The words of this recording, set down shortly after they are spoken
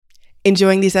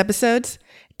Enjoying these episodes?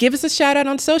 Give us a shout out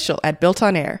on social at Built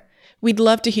On Air. We'd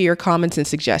love to hear your comments and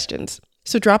suggestions.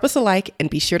 So drop us a like and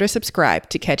be sure to subscribe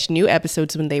to catch new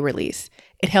episodes when they release.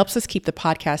 It helps us keep the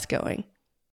podcast going.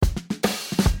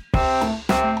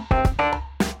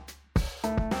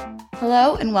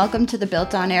 Hello and welcome to the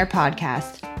Built On Air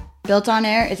podcast. Built On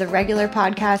Air is a regular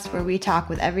podcast where we talk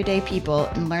with everyday people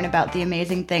and learn about the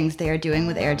amazing things they are doing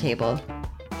with Airtable.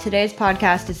 Today's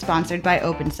podcast is sponsored by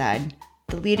OpenSide,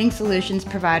 the leading solutions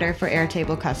provider for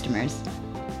Airtable customers.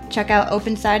 Check out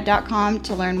openside.com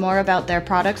to learn more about their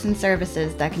products and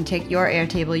services that can take your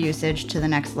Airtable usage to the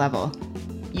next level.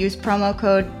 Use promo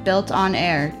code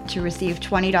BUILTONAIR to receive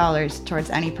 $20 towards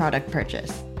any product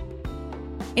purchase.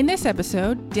 In this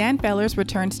episode, Dan Fellers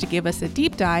returns to give us a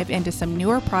deep dive into some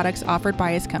newer products offered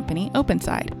by his company,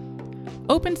 OpenSide.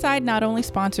 OpenSide not only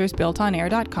sponsors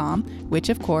BuiltOnAir.com, which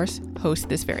of course hosts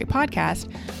this very podcast,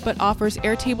 but offers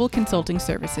Airtable consulting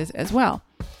services as well.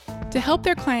 To help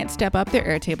their clients step up their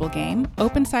Airtable game,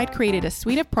 OpenSide created a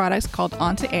suite of products called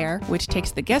Onto Air, which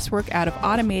takes the guesswork out of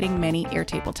automating many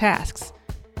Airtable tasks.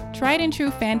 Tried and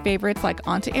true fan favorites like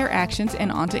Onto Air Actions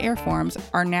and Onto Air Forms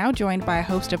are now joined by a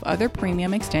host of other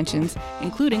premium extensions,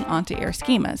 including Onto Air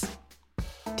Schemas.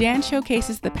 Dan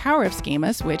showcases the power of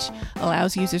schemas, which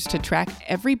allows users to track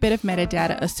every bit of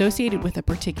metadata associated with a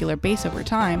particular base over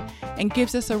time, and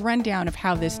gives us a rundown of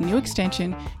how this new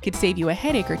extension could save you a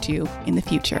headache or two in the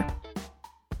future.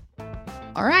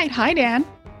 All right. Hi, Dan.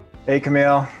 Hey,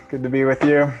 Camille. Good to be with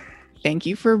you. Thank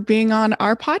you for being on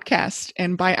our podcast.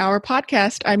 And by our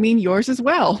podcast, I mean yours as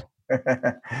well.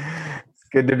 It's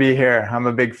good to be here. I'm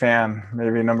a big fan,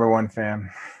 maybe number one fan.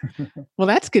 Well,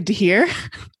 that's good to hear.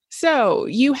 So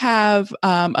you have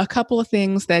a couple of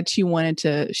things that you wanted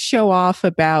to show off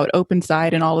about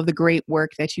OpenSide and all of the great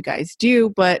work that you guys do.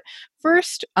 But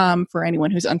first, for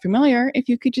anyone who's unfamiliar, if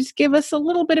you could just give us a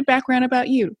little bit of background about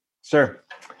you. Sure.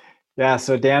 Yeah,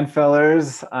 so Dan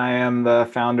Fellers, I am the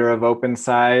founder of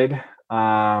OpenSide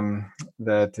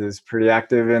that is pretty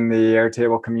active in the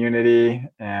Airtable community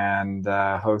and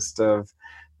host of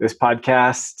this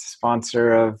podcast,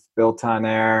 sponsor of Built On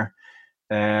Air.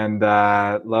 And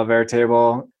love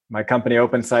Airtable. My company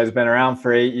OpenSide has been around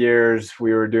for 8 years.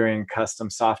 We were doing custom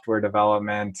software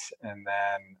development. And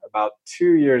then about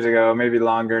 2 years ago, maybe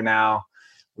longer now,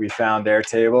 we found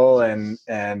Airtable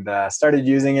and started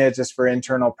using it just for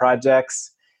internal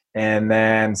projects. And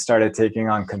then started taking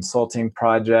on consulting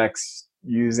projects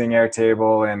using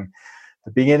Airtable. And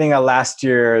the beginning of last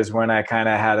year is when I kind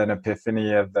of had an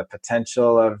epiphany of the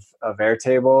potential of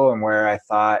Airtable and where I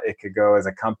thought it could go as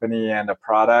a company and a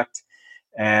product,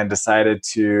 and decided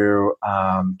to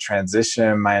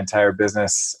transition my entire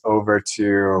business over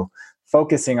to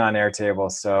focusing on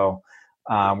Airtable. So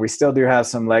we still do have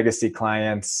some legacy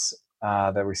clients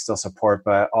that we still support,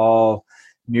 but all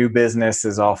new business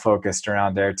is all focused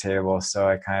around Airtable. So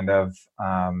I kind of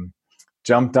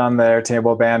jumped on the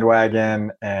Airtable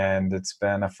bandwagon, and it's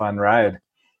been a fun ride.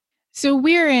 So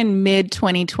we're in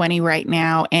mid-2020 right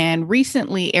now, and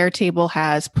recently Airtable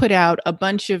has put out a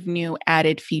bunch of new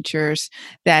added features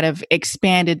that have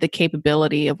expanded the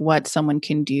capability of what someone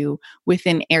can do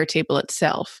within Airtable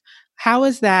itself. How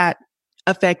has that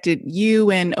affected you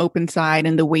and OpenSide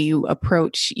and the way you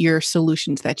approach your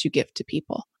solutions that you give to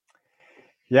people?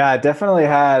 Yeah, it definitely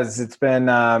has. It's been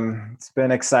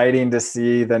exciting to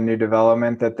see the new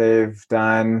development that they've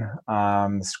done,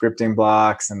 the scripting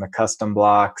blocks and the custom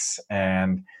blocks,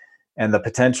 and the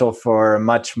potential for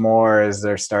much more as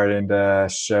they're starting to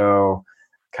show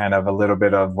kind of a little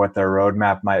bit of what their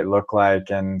roadmap might look like.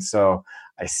 And so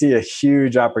I see a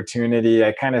huge opportunity.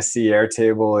 I kind of see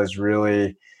Airtable as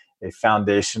really a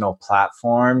foundational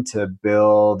platform to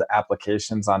build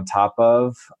applications on top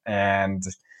of, and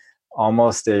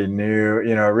almost a new,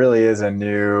 it really is a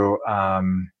new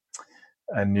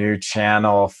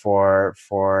channel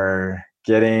for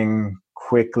getting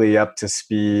quickly up to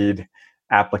speed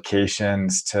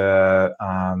applications to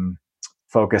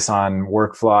focus on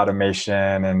workflow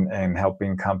automation and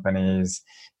helping companies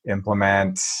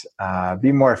implement,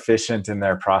 be more efficient in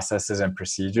their processes and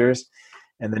procedures.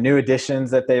 And the new additions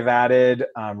that they've added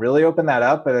really open that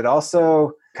up, but it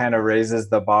also kind of raises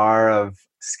the bar of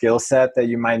skill set that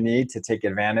you might need to take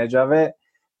advantage of it.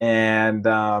 And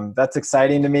that's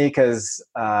exciting to me because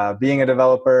being a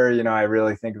developer, I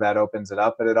really think that opens it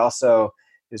up, but it also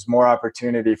is more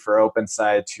opportunity for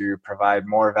OpenSide to provide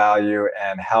more value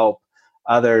and help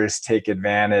others take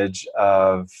advantage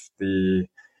of the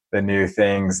new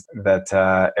things that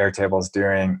Airtable is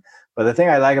doing. But the thing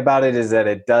I like about it is that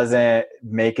it doesn't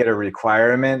make it a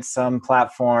requirement. Some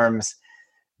platforms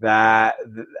that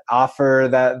offer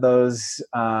those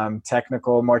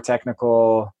more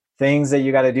technical things that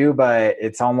you got to do, but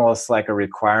it's almost like a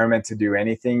requirement to do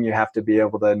anything. You have to be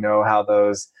able to know how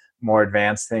those more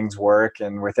advanced things work.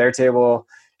 And with Airtable,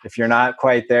 if you're not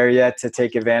quite there yet to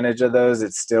take advantage of those,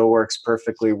 it still works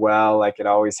perfectly well, like it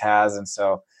always has. And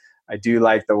so I do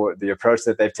like the approach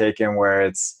that they've taken, where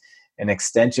it's an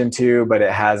extension to, but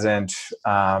it hasn't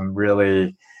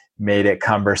really made it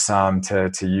cumbersome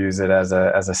to use it as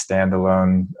a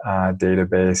standalone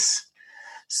database.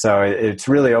 So it's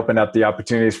really opened up the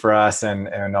opportunities for us, and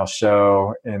I'll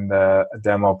show in the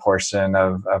demo portion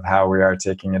of how we are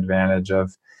taking advantage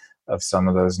of some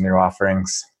of those new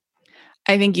offerings.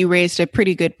 I think you raised a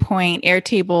pretty good point.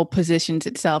 Airtable positions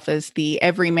itself as the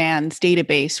everyman's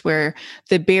database, where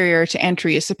the barrier to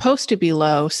entry is supposed to be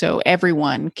low, so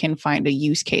everyone can find a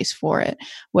use case for it,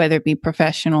 whether it be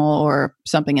professional or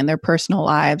something in their personal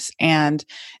lives. And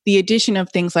the addition of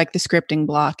things like the scripting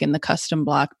block and the custom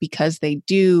block, because they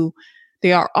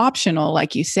are optional,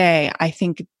 like you say, I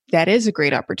think that is a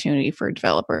great opportunity for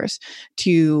developers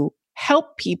to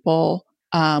help people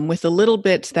with the little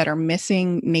bits that are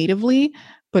missing natively,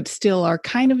 but still are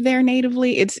kind of there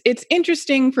natively. It's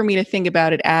interesting for me to think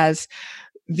about it as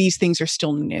these things are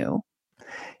still new.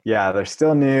 Yeah, they're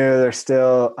still new. There's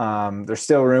still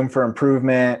room for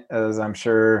improvement, as I'm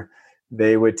sure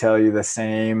they would tell you the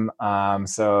same.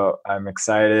 So I'm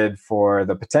excited for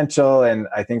the potential, and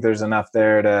I think there's enough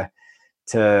there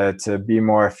to be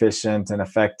more efficient and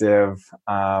effective.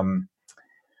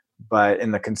 But in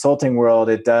the consulting world,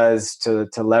 it does to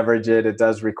leverage it. It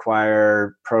does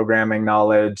require programming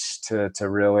knowledge to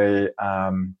really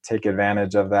take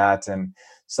advantage of that. And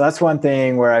so that's one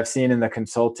thing where I've seen in the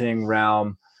consulting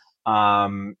realm,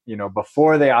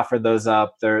 before they offered those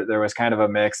up, there was kind of a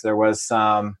mix. There was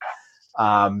some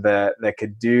that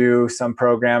could do some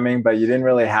programming, but you didn't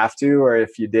really have to. Or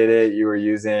if you did it, you were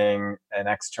using an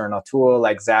external tool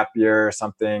like Zapier or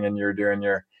something, and you're doing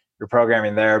your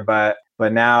programming there. But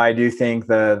now I do think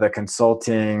the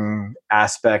consulting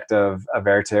aspect of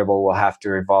Airtable will have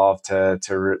to evolve to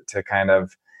kind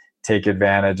of take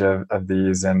advantage of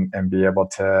these and be able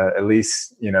to at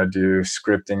least do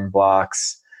scripting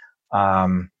blocks.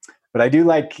 But I do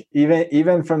like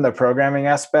even from the programming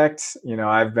aspect.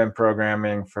 I've been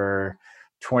programming for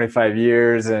 25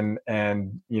 years, and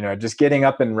just getting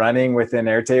up and running within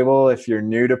Airtable. If you're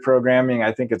new to programming,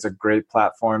 I think it's a great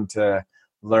platform to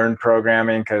learn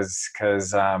programming,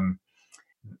 because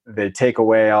they take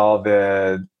away all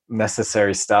the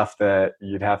necessary stuff that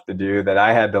you'd have to do that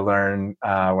I had to learn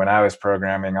when I was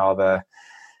programming, all the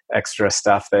extra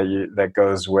stuff that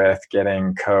goes with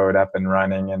getting code up and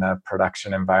running in a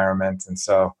production environment. And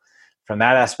so from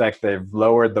that aspect, they've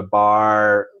lowered the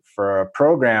bar for a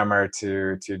programmer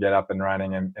to get up and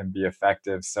running and be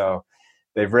effective. So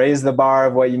they've raised the bar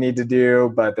of what you need to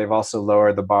do, but they've also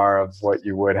lowered the bar of what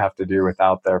you would have to do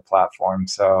without their platform.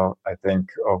 So I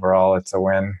think overall it's a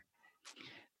win.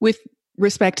 With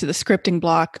respect to the scripting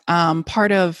block,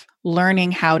 part of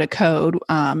learning how to code,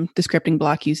 the scripting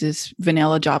block uses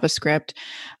vanilla JavaScript,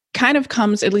 kind of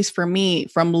comes, at least for me,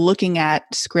 from looking at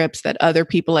scripts that other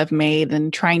people have made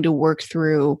and trying to work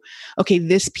through, okay,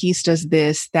 this piece does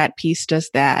this, that piece does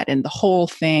that, and the whole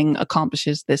thing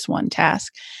accomplishes this one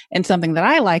task. And something that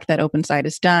I like that OpenSide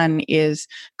has done is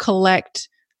collect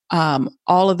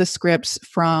all of the scripts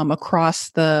from across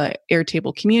the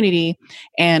Airtable community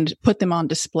and put them on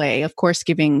display, of course,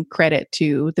 giving credit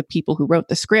to the people who wrote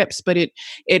the scripts, but it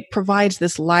provides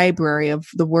this library of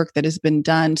the work that has been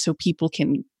done so people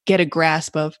can get a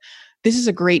grasp of, this is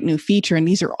a great new feature, and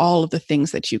these are all of the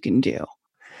things that you can do.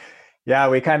 Yeah,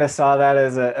 we kind of saw that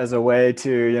as a way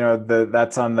to,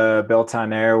 that's on the Built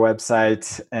on Air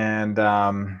website. And,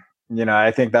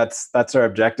 I think that's our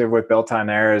objective with Built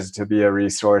on Air, is to be a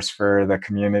resource for the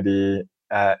community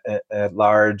at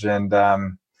large. And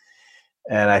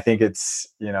I think it's,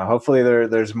 hopefully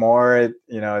there's more.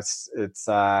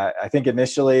 I think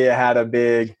initially it had a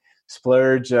big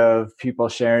splurge of people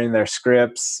sharing their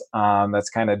scripts. That's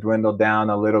kind of dwindled down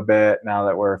a little bit now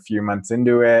that we're a few months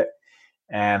into it.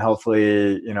 And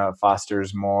hopefully, it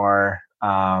fosters more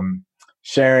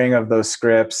sharing of those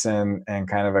scripts and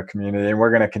kind of a community. And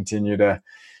we're going to continue to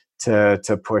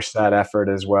push that effort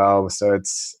as well. So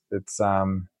it's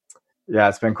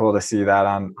been cool to see that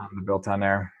on the Built on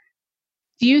Air.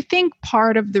 Do you think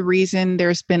part of the reason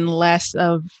there's been less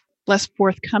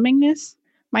forthcomingness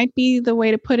might be the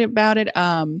way to put it about it,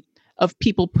 of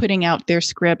people putting out their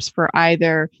scripts for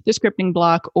either the scripting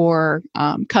block or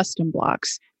custom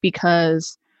blocks?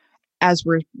 Because as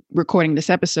we're recording this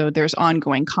episode, there's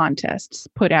ongoing contests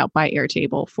put out by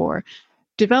Airtable for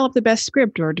develop the best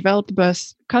script or develop the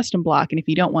best custom block. And if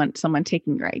you don't want someone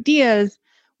taking your ideas,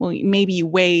 well, maybe you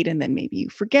wait and then maybe you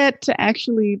forget to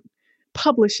actually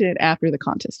publish it after the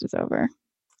contest is over.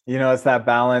 It's that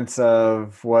balance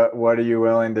of what are you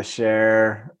willing to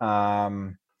share?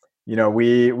 I've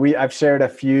shared a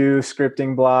few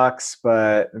scripting blocks,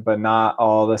 but not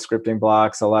all the scripting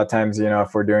blocks. A lot of times,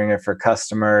 if we're doing it for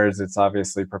customers, it's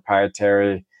obviously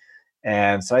proprietary.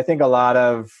 And so I think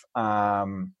I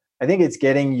think it's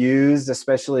getting used,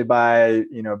 especially by,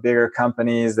 bigger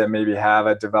companies that maybe have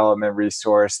a development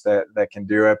resource that can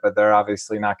do it, but they're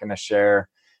obviously not going to share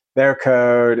their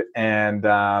code. And,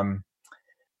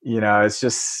 it's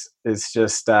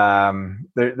just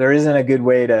there isn't a good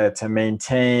way to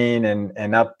maintain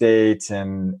and update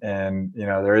and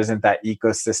there isn't that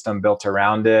ecosystem built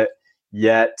around it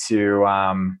yet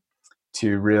to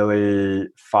really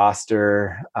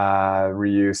foster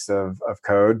reuse of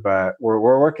code. But we're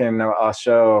working. I'll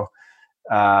show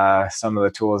some of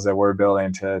the tools that we're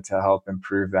building to help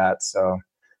improve that. So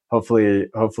hopefully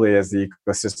as the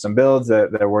ecosystem builds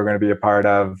that we're going to be a part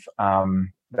of,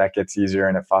 that gets easier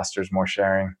and it fosters more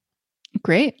sharing.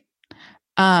 Great.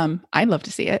 I'd love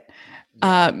to see it.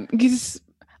 Because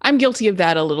I'm guilty of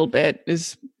that a little bit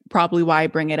is probably why I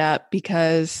bring it up,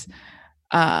 because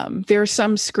there are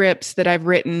some scripts that I've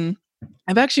written.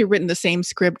 I've actually written the same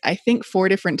script, I think 4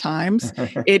 different times.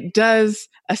 It does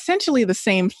essentially the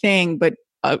same thing, but,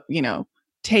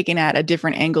 taken at a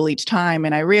different angle each time.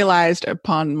 And I realized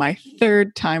upon my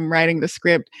 3rd time writing the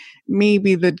script,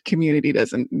 maybe the community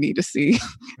doesn't need to see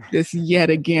this yet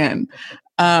again.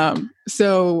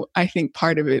 So I think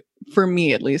part of it, for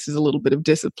me at least, is a little bit of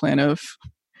discipline of,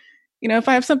 if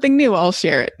I have something new, I'll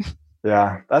share it.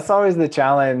 Yeah, that's always the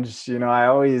challenge.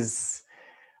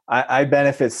 I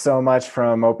benefit so much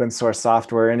from open source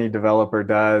software, any developer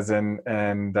does. And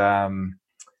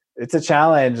it's a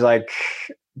challenge, like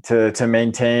to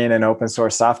maintain an open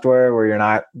source software where you're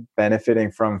not benefiting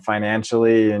from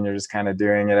financially and you're just kind of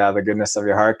doing it out of the goodness of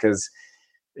your heart, because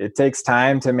it takes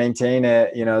time to maintain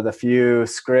it. The few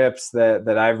scripts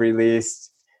that I've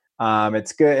released,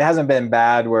 it's good. It hasn't been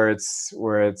bad where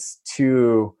it's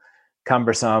too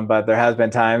cumbersome, but there has been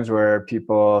times where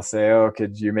people say, "Oh,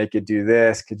 could you make it do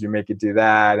this? Could you make it do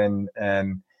that?"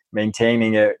 And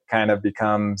maintaining it kind of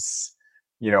becomes,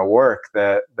 work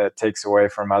that takes away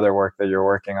from other work that you're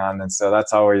working on. And so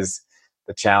that's always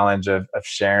the challenge of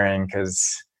sharing,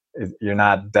 because you're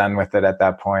not done with it at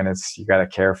that point. You got to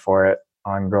care for it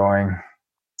ongoing.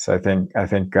 So I think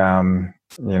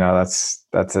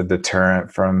that's a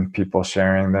deterrent from people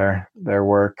sharing their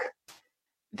work.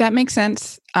 That makes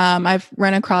sense. I've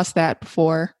run across that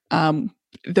before.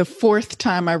 The 4th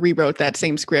time I rewrote that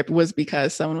same script was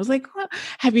because someone was like, "Well,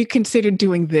 have you considered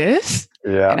doing this?"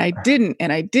 Yeah. And I didn't,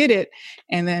 and I did it.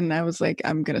 And then I was like,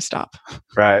 I'm going to stop.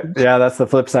 Right. Yeah. That's the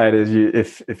flip side is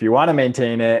if you want to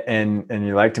maintain it and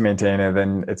you like to maintain it,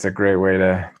 then it's a great way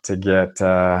to get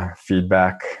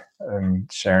feedback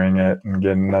and sharing it and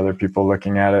getting other people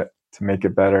looking at it to make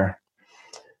it better.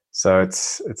 So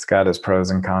it's got its pros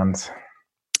and cons.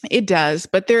 It does.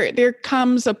 But there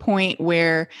comes a point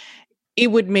where it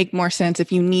would make more sense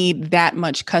if you need that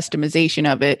much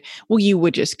customization of it. Well, you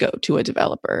would just go to a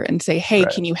developer and say, "Hey,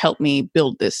 Right. Can you help me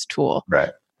build this tool?"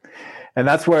 Right. And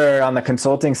that's where on the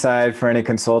consulting side, for any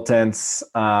consultants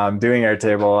doing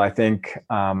Airtable, I think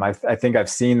I've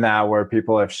seen that where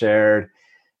people have shared,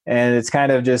 and it's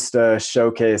kind of just a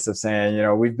showcase of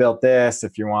saying, we've built this.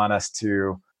 If you want us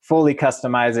to fully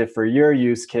customize it for your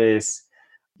use case,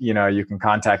 you can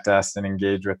contact us and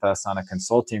engage with us on a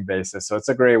consulting basis. So it's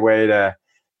a great way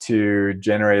to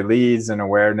generate leads and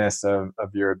awareness of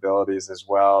your abilities as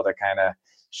well, to kind of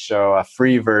show a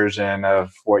free version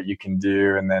of what you can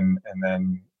do. And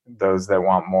then those that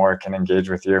want more can engage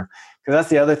with you. Because that's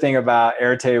the other thing about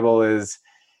Airtable is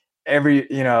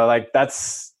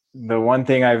that's the one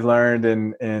thing I've learned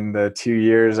in the 2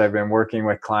 years I've been working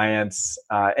with clients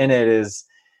in it is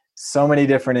so many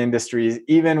different industries,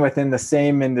 even within the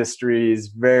same industries,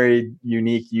 very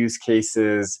unique use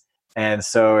cases. And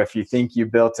so if you think you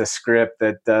built a script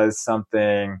that does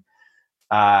something,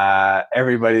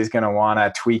 everybody's going to want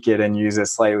to tweak it and use it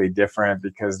slightly different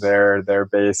because their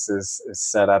base is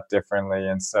set up differently.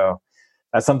 And so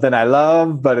that's something I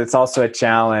love, but it's also a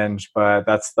challenge. But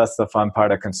that's the fun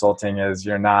part of consulting is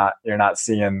you're not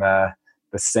seeing the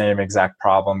same exact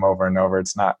problem over and over.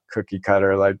 It's not cookie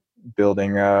cutter like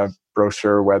building a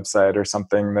brochure website or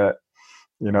something that,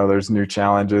 there's new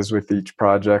challenges with each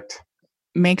project.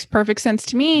 Makes perfect sense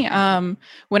to me.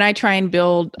 When I try and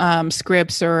build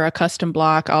scripts or a custom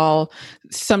block, I'll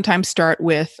sometimes start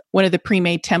with one of the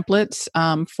pre-made templates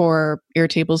for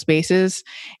Airtable's bases.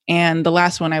 And the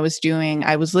last one I was doing,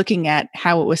 I was looking at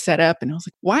how it was set up and I was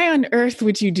like, why on earth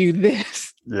would you do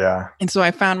this? Yeah. And so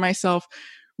I found myself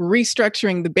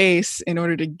restructuring the base in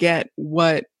order to get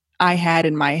what I had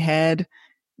in my head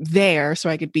there so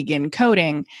I could begin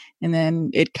coding. And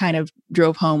then it kind of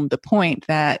drove home the point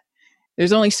that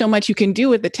there's only so much you can do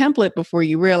with the template before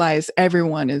you realize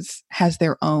everyone has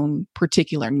their own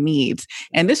particular needs.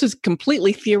 And this was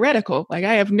completely theoretical. Like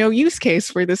I have no use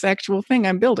case for this actual thing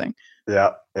I'm building.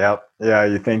 Yeah.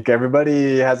 You think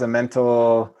everybody has a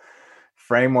mental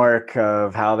framework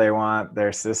of how they want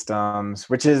their systems,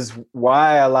 which is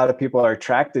why a lot of people are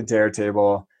attracted to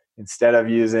Airtable instead of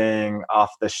using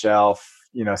off the shelf,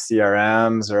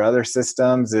 CRMs or other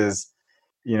systems. Is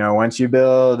once you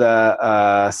build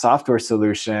a software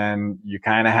solution, you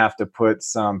kind of have to put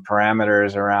some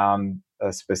parameters around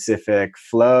a specific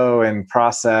flow and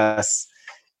process.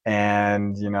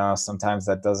 And, sometimes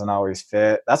that doesn't always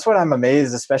fit. That's what I'm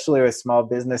amazed, especially with small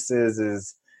businesses,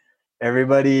 is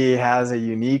everybody has a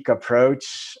unique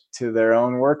approach to their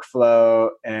own workflow,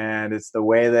 and it's the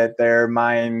way that their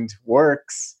mind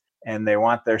works, and they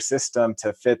want their system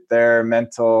to fit their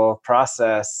mental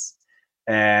process.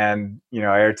 And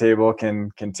Airtable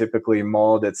can typically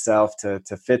mold itself to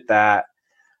fit that,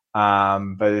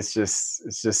 but it's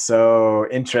just so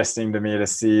interesting to me to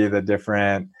see the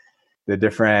different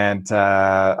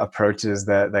approaches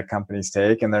that companies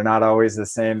take, and they're not always the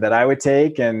same that I would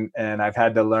take. And I've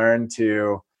had to learn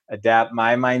to adapt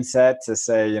my mindset to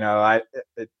say,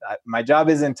 my job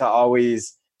isn't to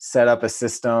always set up a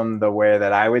system the way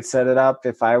that I would set it up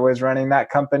if I was running that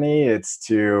company. It's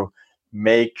to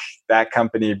make that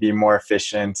company be more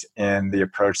efficient in the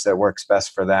approach that works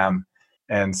best for them.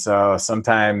 And so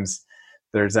sometimes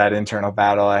there's that internal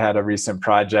battle. I had a recent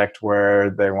project where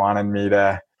they wanted me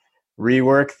to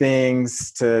rework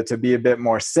things to be a bit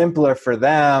more simpler for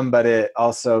them, but it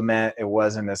also meant it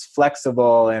wasn't as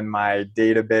flexible, and my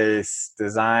database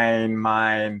design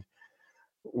mind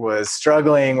was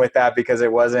struggling with that because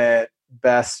it wasn't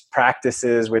best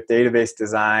practices with database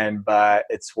design, but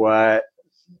it's what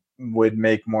would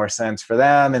make more sense for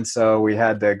them. And so we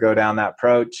had to go down that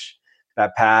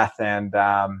path. And,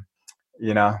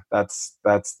 that's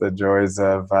the joys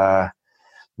of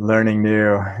learning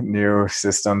new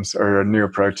systems or new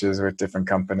approaches with different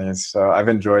companies. So I've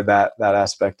enjoyed that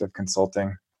aspect of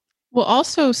consulting. Well,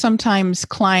 also sometimes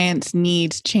clients'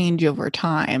 needs change over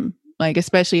time. Like,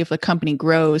 especially if a company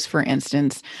grows, for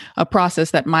instance, a process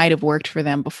that might have worked for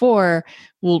them before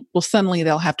will suddenly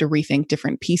they'll have to rethink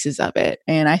different pieces of it.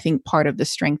 And I think part of the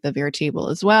strength of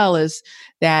Airtable as well is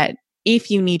that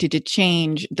if you needed to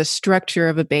change the structure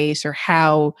of a base or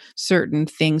how certain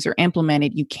things are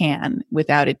implemented, you can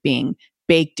without it being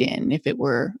baked in if it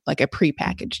were like a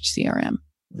prepackaged CRM.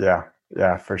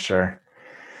 Yeah, for sure.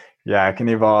 Yeah, it can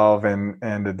evolve and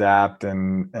adapt,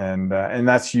 and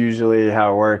that's usually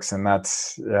how it works. And that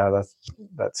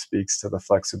speaks to the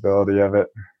flexibility of it.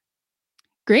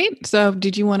 Great. So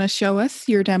did you want to show us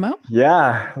your demo?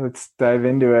 Yeah, let's dive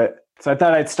into it. So I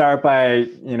thought I'd start by,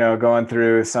 going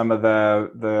through some of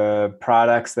the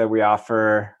products that we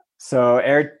offer. So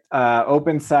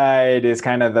OpenSide is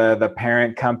kind of the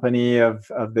parent company of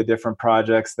the different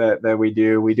projects that we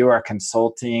do. We do our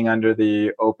consulting under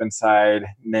the OpenSide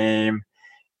name.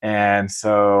 And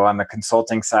so on the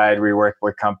consulting side, we work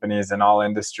with companies in all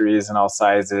industries and all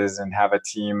sizes, and have a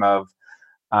team of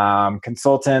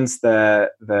consultants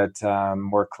that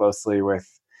work closely with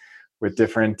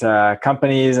different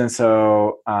companies. And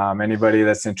so anybody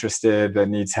that's interested, that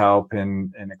needs help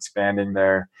in expanding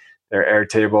their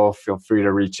Airtable, feel free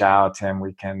to reach out and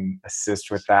we can assist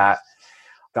with that.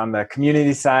 On the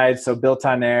community side, so Built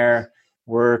on Air,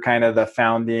 we're kind of the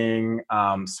founding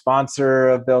sponsor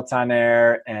of Built on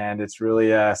Air, and it's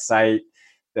really a site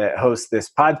that hosts this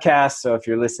podcast. So if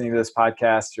you're listening to this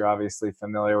podcast, you're obviously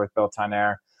familiar with Built on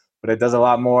Air, but it does a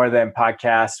lot more than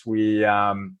podcasts.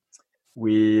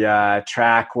 We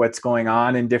track what's going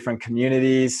on in different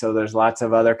communities. So there's lots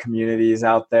of other communities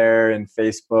out there in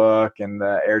Facebook and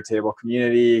the Airtable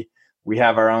community. We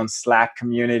have our own Slack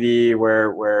community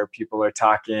where people are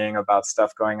talking about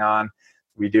stuff going on.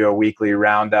 We do a weekly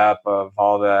roundup of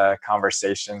all the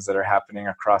conversations that are happening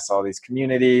across all these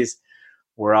communities.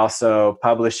 We're also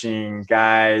publishing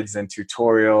guides and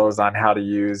tutorials on how to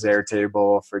use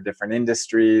Airtable for different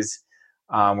industries.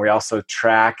 We also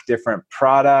track different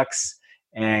products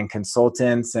and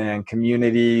consultants and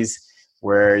communities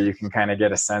where you can kind of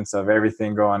get a sense of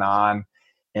everything going on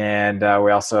And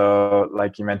we also,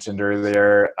 like you mentioned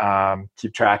earlier,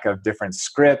 keep track of different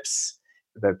scripts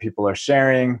that people are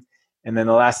sharing. And then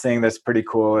the last thing that's pretty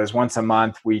cool is once a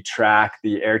month, we track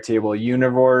the Airtable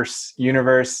universe.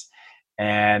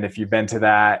 And if you've been to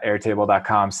that,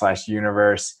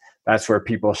 airtable.com/universe, that's where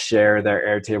people share their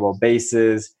Airtable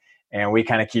bases. And we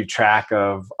kind of keep track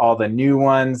of all the new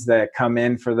ones that come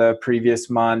in for the previous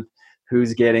month,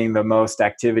 who's getting the most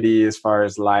activity as far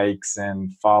as likes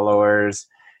and followers.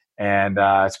 And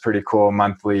it's pretty cool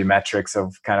monthly metrics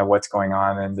of kind of what's going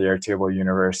on in the Airtable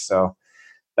universe. So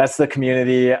that's the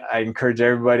community. I encourage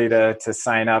everybody to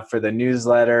sign up for the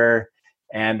newsletter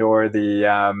and or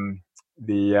the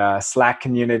Slack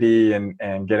community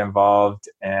and get involved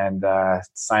and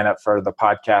sign up for the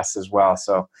podcast as well.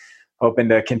 So hoping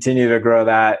to continue to grow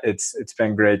that. It's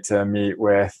been great to meet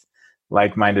with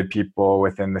like-minded people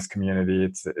within this community.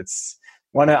 It's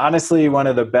honestly one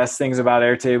of the best things about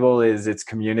Airtable is its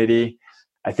community.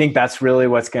 I think that's really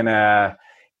what's going to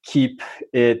keep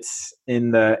it in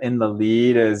the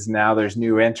lead, as now there's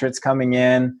new entrants coming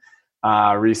in.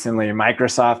 Recently,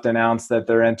 Microsoft announced that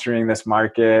they're entering this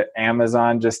market.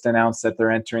 Amazon just announced that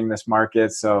they're entering this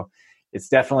market. So it's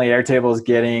definitely Airtable is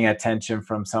getting attention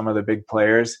from some of the big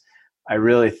players. I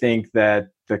really think that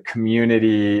the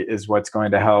community is what's going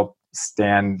to help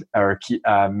make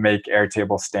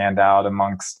Airtable stand out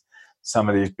amongst some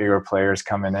of these bigger players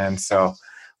coming in. So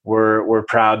we're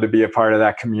proud to be a part of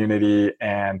that community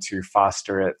and to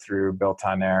foster it through Built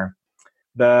on Air.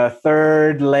 The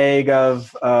third leg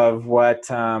of what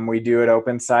we do at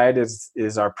OpenSide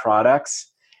is our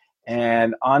products.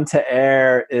 And Onto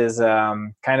Air is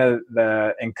kind of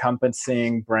the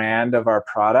encompassing brand of our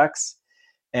products.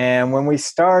 And when we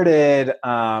started,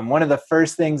 one of the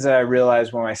first things that I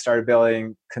realized when I started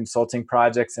building consulting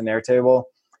projects in Airtable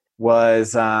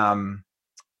was, the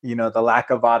lack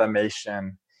of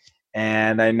automation.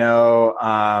 And I know,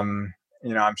 I'm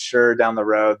sure down the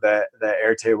road that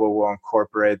Airtable will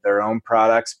incorporate their own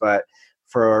products, but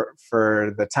for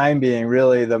the time being,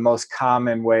 really the most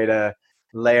common way to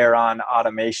layer on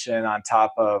automation on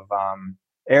top of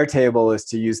Airtable is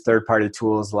to use third-party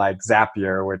tools like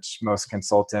Zapier, which most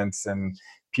consultants and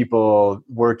people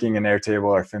working in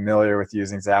Airtable are familiar with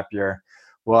using Zapier.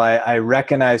 Well, I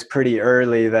recognized pretty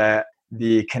early that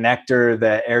the connector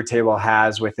that Airtable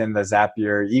has within the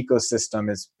Zapier ecosystem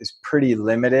is pretty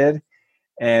limited.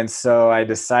 And so I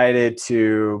decided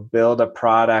to build a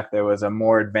product that was a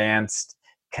more advanced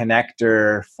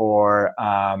connector for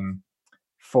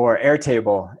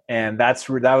Airtable. And that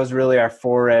was really our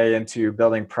foray into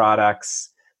building products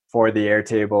for the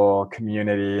Airtable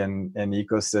community and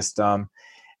ecosystem.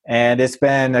 And it's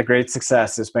been a great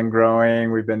success. It's been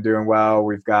growing. We've been doing well.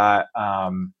 We've got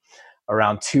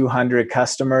around 200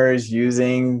 customers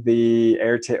using the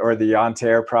Onto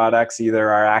Air products, either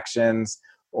our actions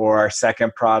or our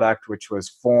second product, which was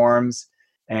Forms.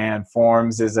 And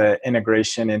Forms is an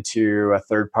integration into a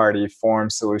third-party form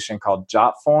solution called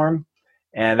JotForm.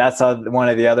 And that's one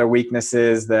of the other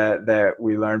weaknesses that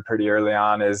we learned pretty early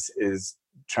on is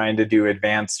trying to do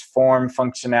advanced form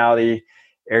functionality.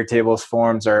 Airtable's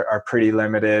forms are pretty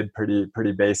limited,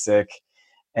 pretty basic.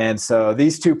 And so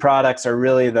these two products are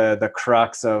really the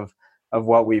crux of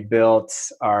what we built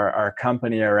our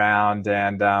company around.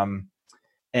 And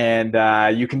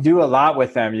you can do a lot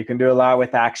with them. You can do a lot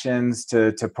with actions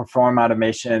to perform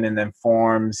automation, and then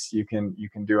forms. You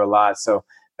can do a lot. So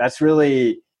that's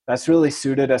really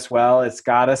suited us well. It's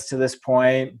got us to this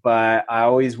point, but I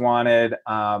always wanted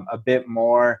a bit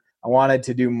more. I wanted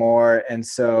to do more. And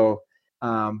so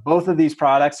both of these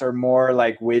products are more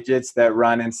like widgets that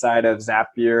run inside of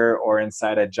Zapier or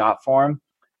inside of JotForm.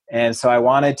 And so I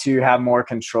wanted to have more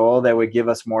control that would give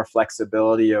us more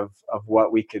flexibility of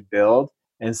what we could build.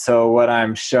 And so what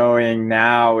I'm showing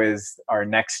now is our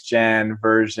next gen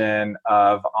version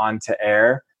of Onto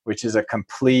Air, which is a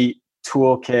complete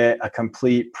toolkit, a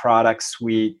complete product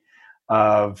suite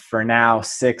of, for now,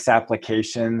 6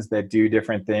 applications that do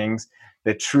different things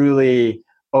that truly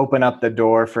open up the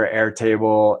door for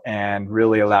Airtable and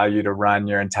really allow you to run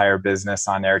your entire business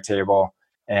on Airtable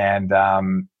and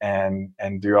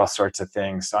do all sorts of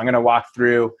things. So I'm going to walk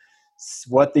through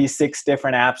what these 6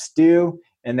 different apps do,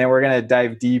 and then we're going to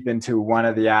dive deep into one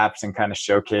of the apps and kind of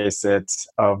showcase it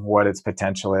of what its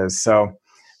potential is. So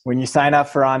when you sign up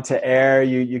for Onto Air,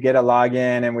 you get a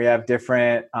login, and we have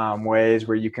different ways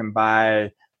where you can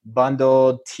buy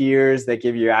bundled tiers that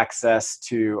give you access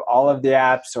to all of the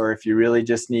apps, or if you really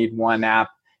just need one app,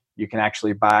 you can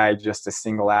actually buy just a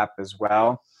single app as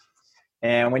well.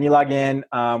 And when you log in,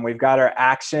 we've got our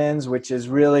actions, which is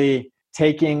really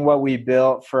taking what we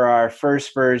built for our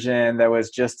first version that was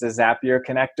just a Zapier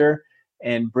connector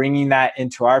and bringing that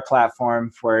into our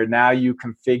platform, where now you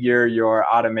configure your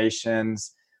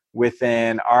automations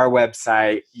within our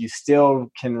website. You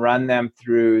still can run them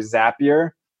through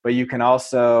Zapier, but you can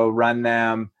also run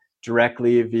them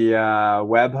directly via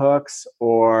webhooks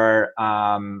or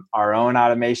our own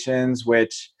automations,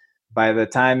 which by the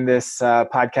time this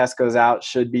podcast goes out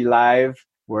should be live,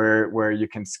 where you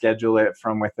can schedule it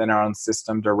from within our own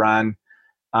system to run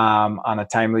on a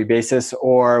timely basis,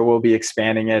 or we'll be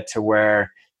expanding it to where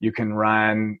you can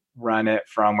run it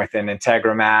from within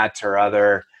Integromat or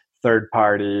other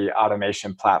third-party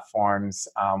automation platforms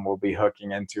we'll be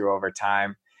hooking into over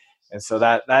time. And so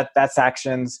that's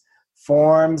Actions.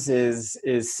 Forms is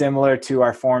similar to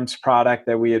our Forms product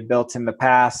that we had built in the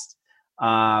past.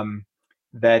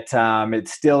 It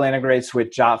still integrates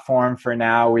with JotForm for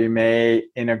now. We may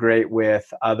integrate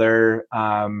with other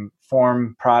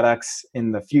form products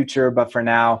in the future, but for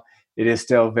now, it is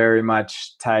still very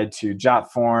much tied to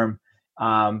JotForm.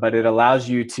 But it allows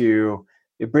you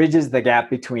it bridges the gap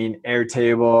between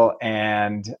Airtable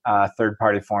and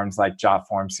third-party forms like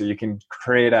JotForm. So you can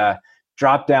create a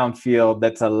drop-down field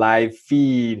that's a live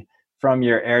feed from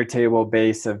your Airtable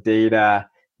base of data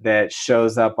that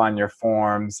shows up on your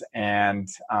forms and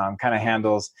kind of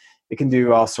handles, it can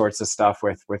do all sorts of stuff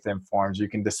within forms. You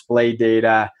can display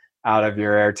data out of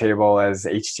your Airtable as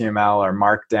HTML or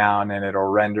Markdown, and it'll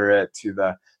render it to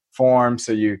the form.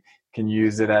 So you can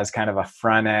use it as kind of a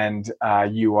front end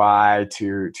UI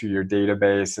to your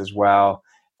database, as well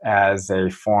as a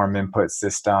form input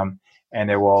system. And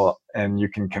you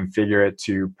can configure it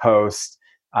to post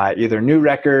either new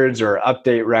records or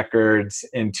update records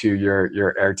into your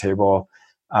Airtable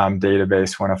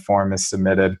database when a form is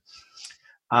submitted.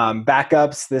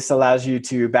 Backups, this allows you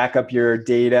to back up your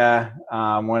data.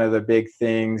 One of the big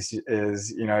things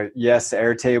is, yes,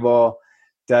 Airtable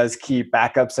does keep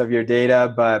backups of your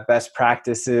data, but best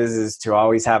practices is to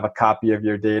always have a copy of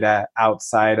your data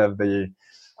outside of the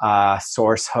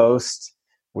source host,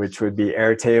 which would be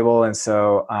Airtable. And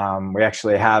so we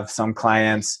actually have some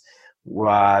clients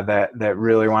that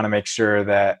really want to make sure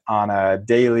that on a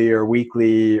daily or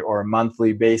weekly or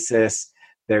monthly basis,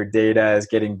 their data is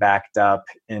getting backed up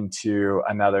into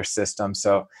another system.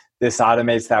 So this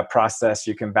automates that process.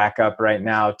 You can back up right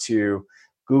now to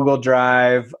Google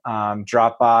Drive,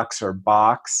 Dropbox, or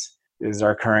Box is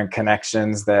our current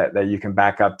connections that you can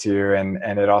back up to.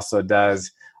 And it also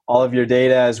does all of your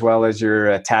data as well as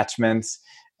your attachments.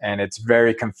 And it's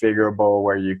very configurable,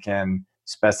 where you can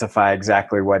specify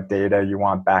exactly what data you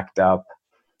want backed up.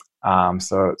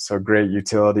 So great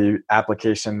utility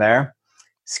application there.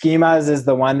 Schemas is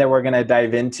the one that we're going to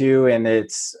dive into, and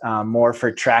it's more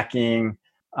for tracking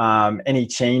any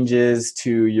changes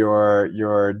to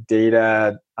your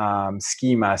data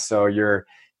schema. So your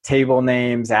table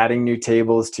names, adding new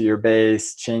tables to your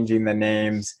base, changing the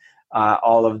names,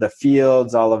 all of the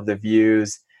fields, all of the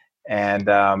views, and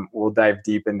we'll dive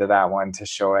deep into that one to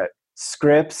show it.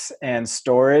 Scripts and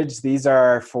storage, these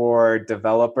are for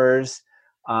developers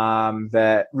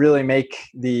that really make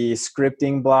the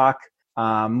scripting block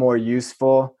more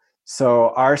useful. So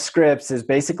our scripts is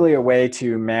basically a way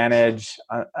to manage,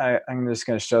 I'm just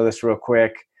going to show this real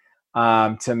quick,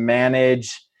 to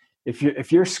manage, if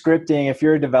you're scripting, if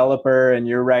you're a developer and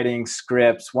you're writing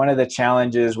scripts, one of the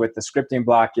challenges with the scripting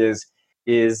block is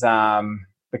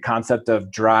the concept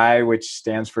of dry, which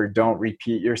stands for don't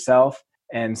repeat yourself.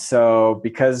 And so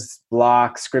because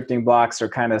scripting blocks are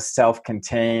kind of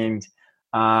self-contained,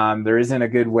 there isn't a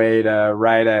good way to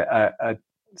write a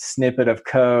snippet of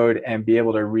code and be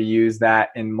able to reuse that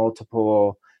in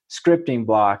multiple scripting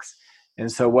blocks. And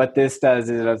so what this does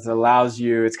is it allows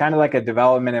you, it's kind of like a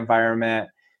development environment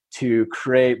to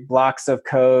create blocks of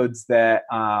codes that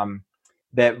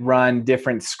run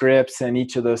different scripts, and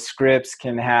each of those scripts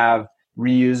can have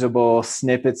reusable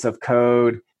snippets of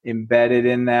code embedded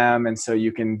in them. And so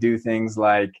you can do things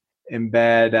like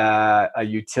embed a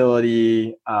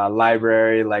utility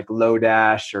library like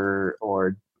Lodash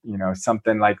or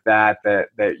something like that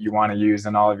you want to use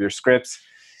in all of your scripts.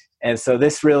 And so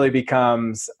this really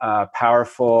becomes a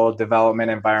powerful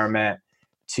development environment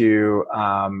to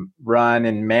run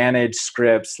and manage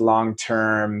scripts long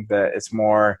term. That it's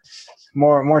more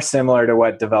similar to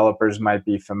what developers might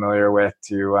be familiar with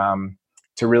to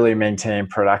really maintain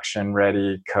production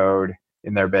ready code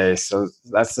in their base. So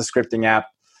that's the scripting app.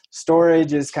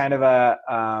 Storage is kind of a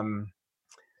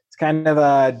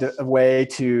way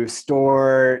to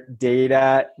store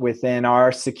data within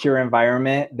our secure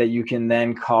environment that you can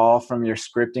then call from your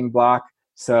scripting block.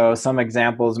 So some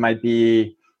examples might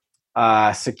be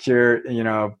secure,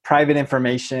 private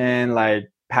information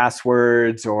like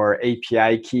passwords or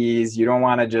API keys. You don't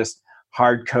want to just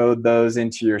hard code those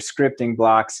into your scripting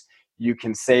blocks. You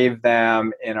can save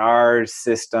them in our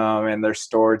system and they're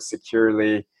stored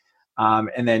securely.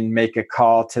 And then make a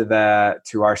call to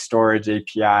our storage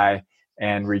API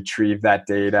and retrieve that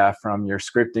data from your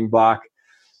scripting block.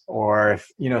 Or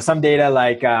if, some data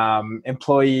like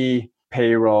employee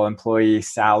payroll, employee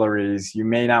salaries, you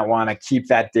may not want to keep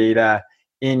that data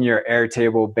in your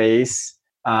Airtable base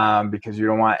because you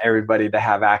don't want everybody to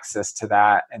have access to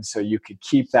that. And so you could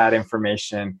keep that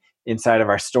information inside of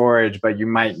our storage, but you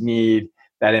might need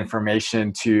that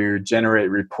information to generate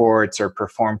reports or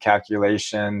perform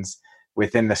calculations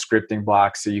within the scripting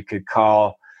block. So you could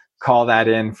call that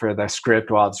in for the script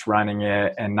while it's running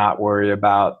it and not worry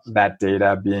about that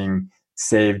data being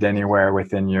saved anywhere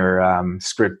within your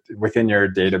script, within your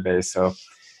database. So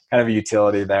kind of a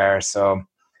utility there. So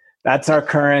that's our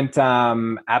current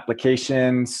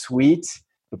application suite.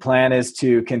 The plan is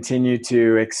to continue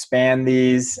to expand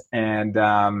these and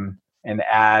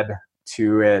add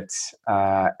to it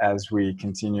as we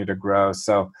continue to grow.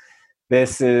 So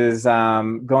this is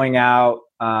going out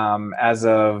as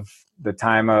of the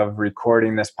time of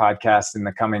recording this podcast in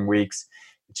the coming weeks.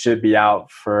 It should be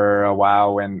out for a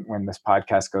while when this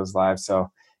podcast goes live. So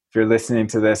if you're listening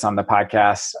to this on the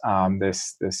podcast,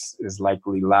 this is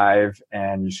likely live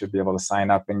and you should be able to sign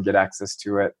up and get access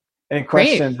to it. Any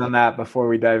questions on that before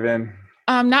we dive in?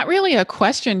 Not really a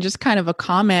question, just kind of a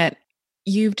comment.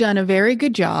 You've done a very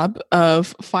good job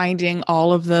of finding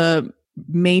all of the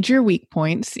major weak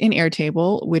points in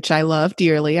Airtable, which I love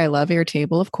dearly. I love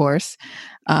Airtable, of course.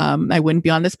 I wouldn't be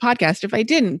on this podcast if I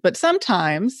didn't, but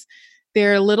sometimes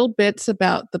there are little bits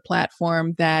about the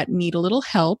platform that need a little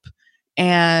help.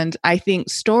 And I think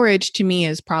storage to me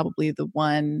is probably the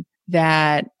one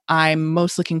that I'm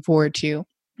most looking forward to,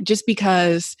 just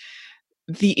because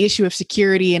the issue of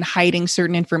security and hiding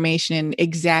certain information and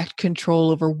exact control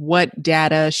over what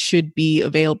data should be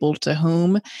available to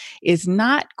whom is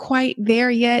not quite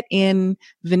there yet in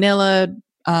vanilla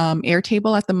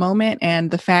Airtable at the moment.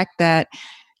 And the fact that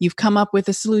you've come up with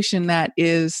a solution that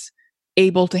is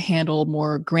able to handle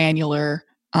more granular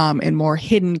and more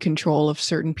hidden control of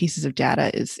certain pieces of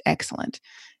data is excellent.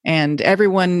 And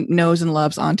everyone knows and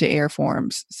loves Onto Air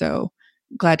forms. So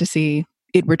glad to see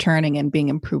it returning and being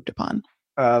improved upon.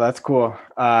 That's cool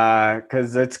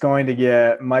because it's going to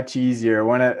get much easier.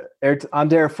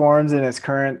 Onto Air Forms in its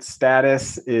current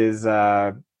status is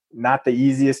not the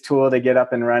easiest tool to get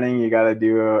up and running. You got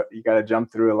to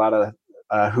jump through a lot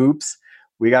of hoops.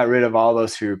 We got rid of all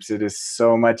those hoops. It is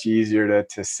so much easier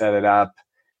to set it up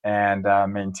and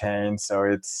maintain. So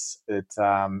it's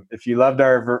if you loved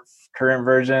our current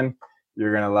version,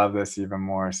 you're gonna love this even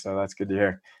more. So that's good to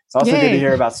hear. It's also good to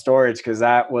hear about storage because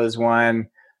that was one.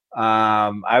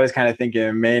 I was kind of thinking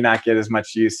it may not get as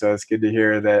much use, so it's good to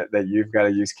hear that you've got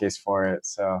a use case for it.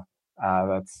 So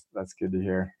that's good to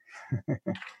hear.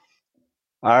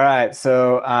 All right,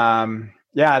 so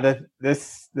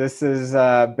this has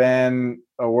been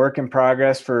a work in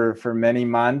progress for many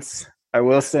months. I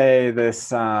will say this,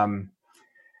 the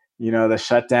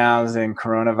shutdowns and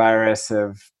coronavirus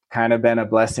have kind of been a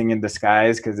blessing in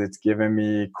disguise because it's given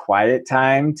me quiet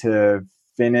time to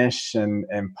finish and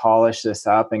polish this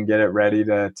up and get it ready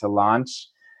to launch.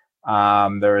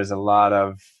 There is a lot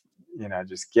of,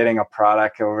 just getting a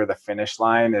product over the finish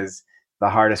line is the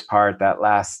hardest part, that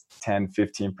last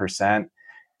 10-15%.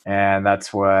 And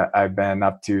that's what I've been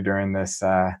up to during this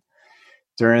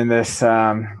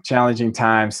challenging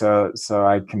time. So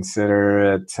I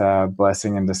consider it a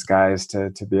blessing in disguise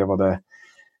to be able to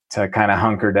kind of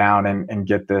hunker down and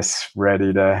get this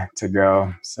ready to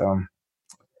go. So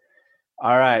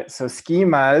all right. So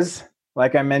schemas,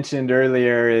 like I mentioned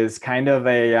earlier, is kind of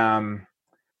a,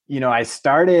 I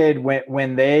started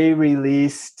when they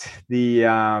released the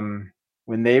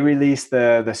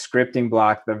scripting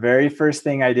block, the very first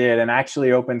thing I did, and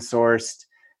actually open sourced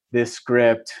this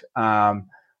script,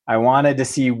 I wanted to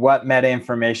see what meta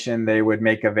information they would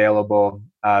make available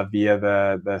via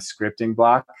the scripting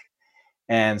block.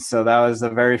 And so that was the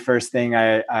very first thing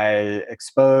I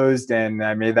exposed, and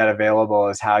I made that available,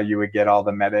 is how you would get all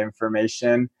the meta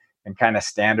information and kind of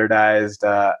standardized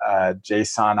a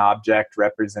JSON object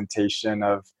representation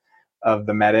of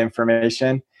the meta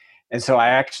information. And so I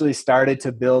actually started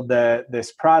to build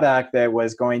this product that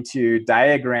was going to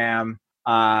diagram,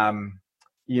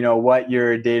 what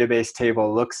your database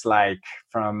table looks like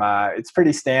from, it's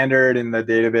pretty standard in the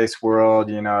database world.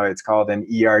 It's called an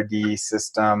ERD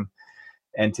system,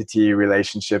 entity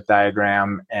relationship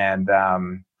diagram. And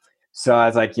So I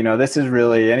was like, this is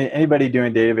really anybody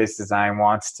doing database design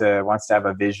wants to have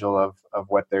a visual of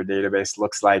what their database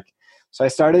looks like. So I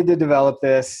started to develop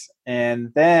this,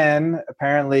 and then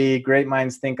apparently great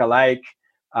minds think alike.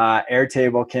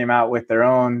 Airtable came out with their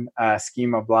own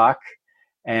schema block,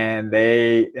 and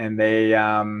they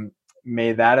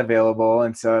made that available.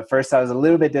 And so at first I was a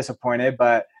little bit disappointed,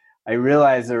 but I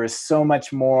realized there was so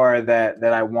much more that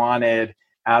I wanted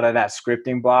out of that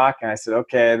scripting block. And I said,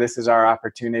 okay, this is our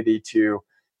opportunity to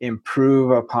improve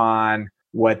upon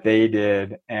what they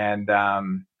did. And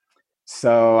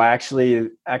so I actually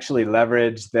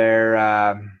leveraged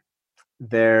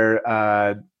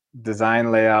their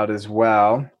design layout as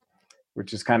well,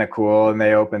 which is kind of cool. And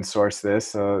they open source this.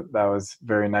 So that was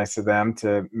very nice of them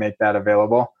to make that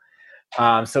available.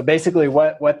 So basically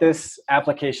what this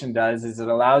application does is it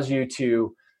allows you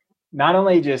to not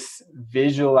only just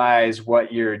visualize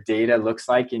what your data looks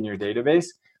like in your database,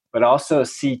 but also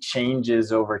see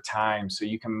changes over time. So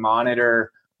you can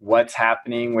monitor what's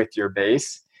happening with your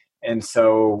base. And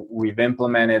so we've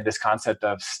implemented this concept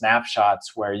of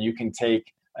snapshots, where you can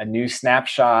take a new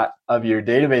snapshot of your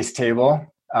database table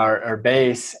or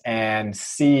base and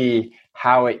see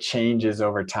how it changes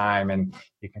over time. And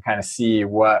you can kind of see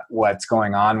what's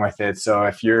going on with it. So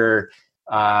if you're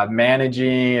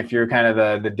if you're kind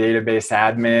of the database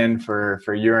admin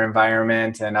for your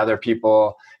environment, and other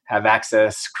people have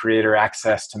creator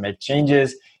access to make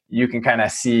changes, you can kind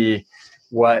of see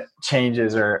what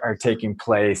changes are taking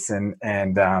place and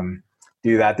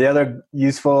do that. The other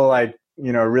useful,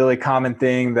 really common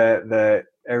thing that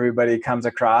everybody comes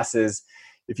across is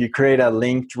if you create a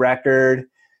linked record,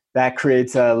 that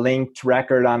creates a linked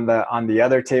record on the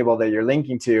other table that you're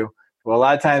linking to. Well, a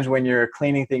lot of times when you're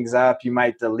cleaning things up, you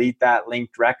might delete that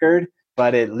linked record,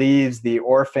 but it leaves the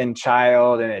orphan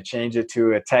child and it changes it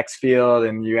to a text field,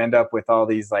 and you end up with all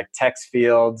these text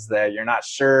fields that you're not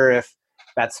sure if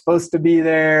that's supposed to be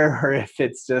there or if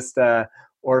it's just a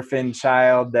orphan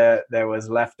child that was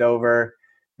left over.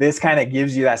 This kind of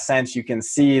gives you that sense. You can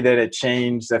see that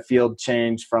the field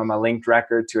changed from a linked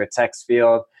record to a text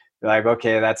field. You're like,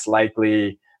 okay, that's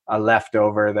likely a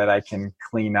leftover that I can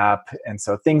clean up. And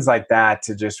so things like that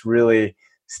to just really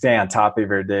stay on top of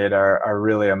your data are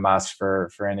really a must for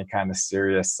any kind of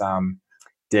serious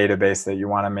database that you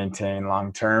want to maintain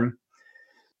long term.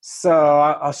 So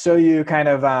I'll show you kind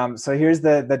of, so here's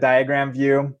the diagram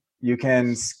view. You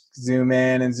can zoom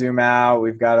in and zoom out.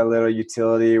 We've got a little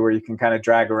utility where you can kind of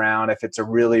drag around if it's a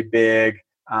really big,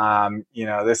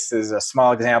 this is a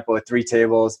small example of 3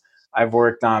 tables. I've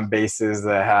worked on bases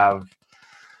that have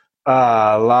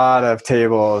a lot of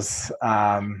tables.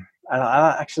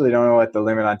 I actually don't know what the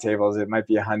limit on tables. It might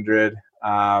be 100.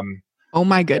 Oh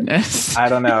my goodness. I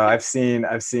don't know. I've seen,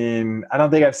 I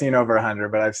don't think I've seen over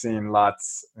 100, but I've seen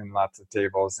lots and lots of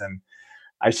tables, and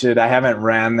I haven't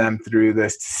ran them through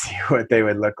this to see what they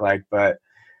would look like, but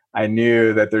I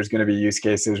knew that there's going to be use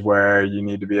cases where you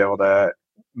need to be able to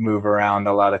move around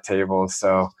a lot of tables.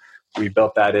 So we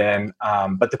built that in.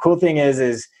 But the cool thing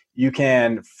is you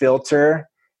can filter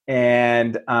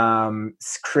and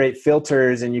create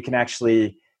filters, and you can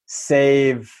actually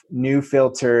save new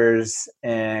filters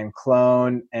and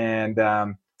clone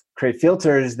and create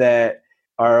filters that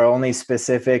are only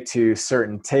specific to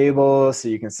certain tables. So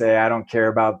you can say, I don't care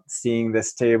about seeing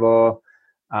this table.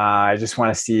 I just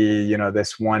want to see,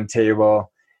 this one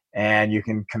table. And you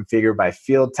can configure by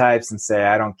field types and say,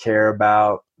 I don't care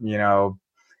about,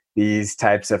 these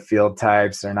types of field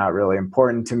types. They're not really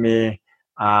important to me.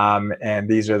 And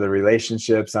these are the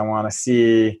relationships I want to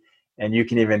see. And you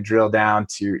can even drill down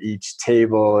to each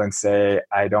table and say,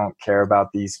 I don't care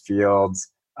about these fields.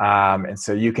 And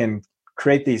so you can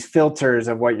create these filters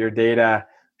of what your data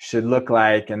should look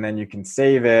like, and then you can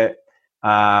save it.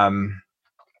 And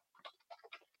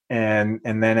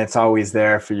then it's always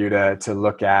there for you to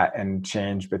look at and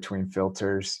change between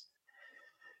filters.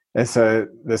 And so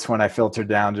this one I filtered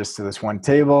down just to this one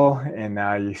table, and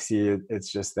now you see it's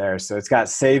just there. So it's got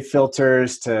save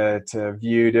filters to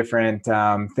view different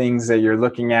things that you're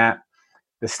looking at.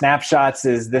 The snapshots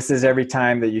this is every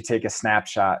time that you take a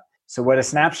snapshot. So what a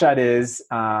snapshot is,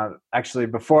 actually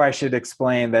before I should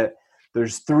explain that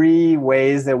there's 3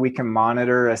 ways that we can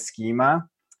monitor a schema.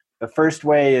 The first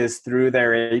way is through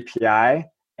their API,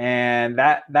 and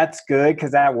that's good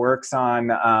because that works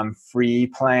on free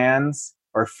plans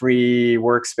or free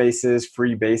workspaces,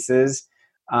 free bases.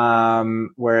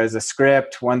 Whereas a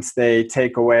script, once they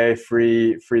take away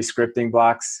free scripting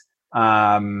blocks,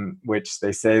 which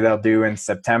they say they'll do in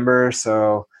September,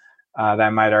 so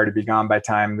that might already be gone by the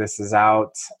time this is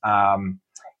out.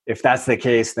 If that's the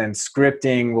case, then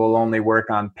scripting will only work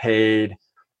on paid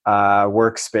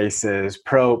workspaces,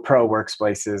 pro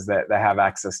workspaces that have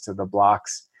access to the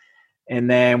blocks. And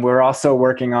then we're also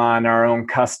working on our own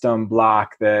custom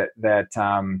block that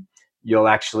it'll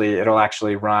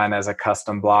actually run as a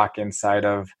custom block inside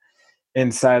of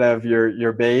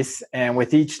your base. And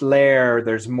with each layer,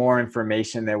 there's more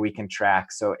information that we can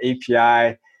track. So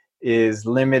API is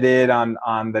limited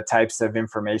on the types of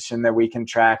information that we can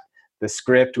track. The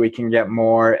script, we can get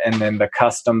more, and then the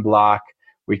custom block,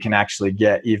 we can actually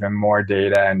get even more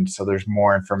data. And so there's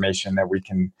more information that we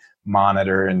can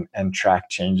monitor and track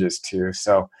changes to.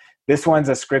 So this one's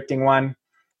a scripting one.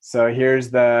 So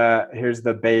here's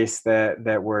the base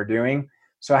that we're doing.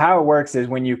 So how it works is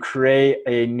when you create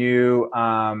a new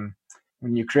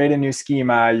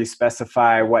schema, you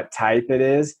specify what type it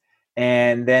is,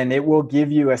 and then it will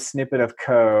give you a snippet of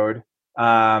code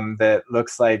that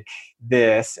looks like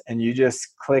this, and you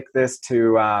just click this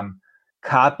to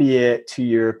copy it to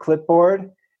your clipboard.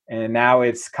 And now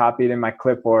it's copied in my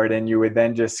clipboard, and you would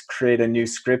then just create a new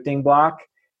scripting block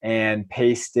and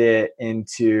paste it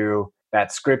into that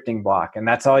scripting block. And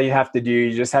that's all you have to do.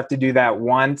 You just have to do that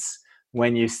once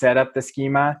when you set up the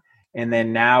schema, and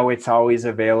then now it's always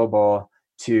available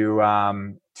to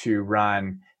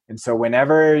run. And so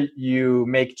whenever you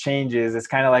make changes, it's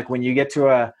kind of like when you get to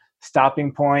a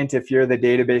stopping point, if you're the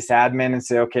database admin and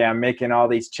say, okay, I'm making all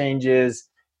these changes,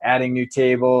 adding new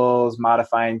tables,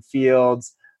 modifying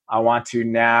fields, I want to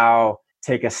now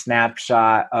take a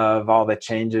snapshot of all the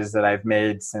changes that I've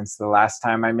made since the last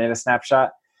time I made a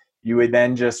snapshot. You would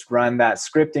then just run that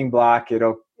scripting block.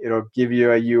 It'll give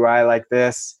you a UI like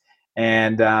this,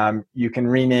 and you can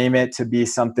rename it to be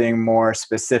something more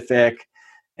specific.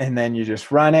 And then you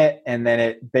just run it, and then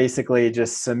it basically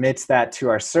just submits that to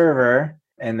our server,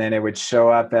 and then it would show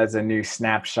up as a new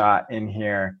snapshot in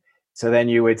here. So then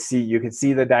you could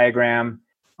see the diagram.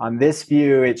 On this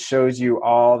view, it shows you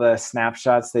all the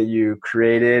snapshots that you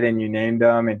created and you named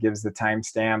them. It gives the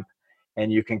timestamp,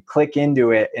 and you can click into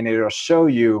it, and it'll show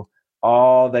you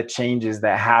all the changes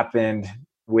that happened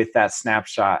with that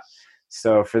snapshot.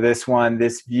 So for this one,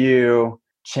 this view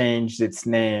changed its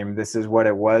name. This is what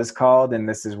it was called, and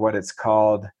this is what it's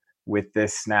called with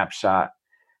this snapshot.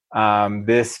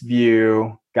 This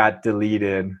view got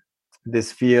deleted.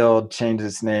 This field changed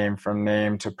its name from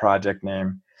name to project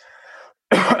name,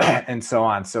 and so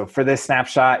on. So for this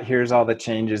snapshot, here's all the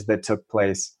changes that took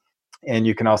place. And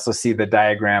you can also see the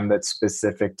diagram that's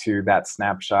specific to that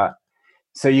snapshot.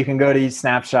 So you can go to each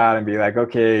snapshot and be like,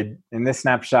 okay, in this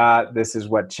snapshot, this is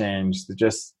what changed,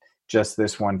 just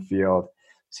this one field.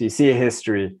 So you see a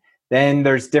history. Then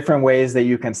there's different ways that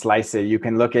you can slice it. You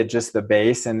can look at just the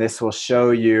base, and this will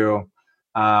show you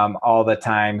all the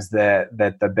times that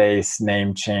the base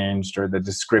name changed or the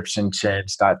description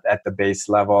changed at the base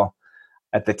level.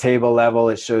 At the table level,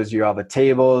 it shows you all the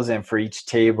tables, and for each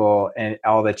table and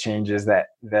all the changes that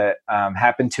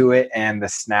happened to it and the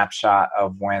snapshot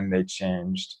of when they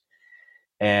changed.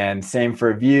 And same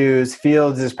for views.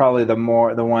 Fields is probably the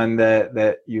one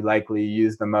that you likely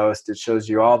use the most. It shows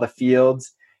you all the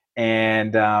fields,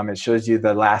 and it shows you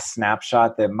the last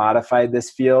snapshot that modified this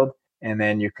field. And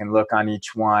then you can look on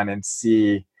each one and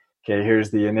see, okay, here's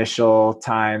the initial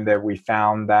time that we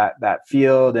found that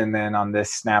field, and then on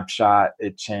this snapshot,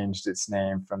 it changed its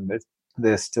name from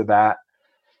this to that,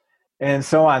 and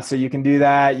so on. So you can do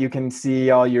that. You can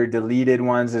see all your deleted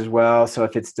ones as well. So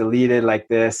if it's deleted like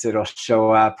this, it'll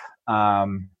show up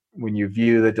when you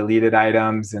view the deleted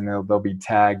items, and they'll be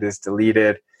tagged as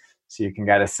deleted. So you can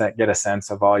get a sense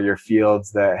of all your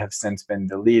fields that have since been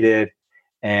deleted.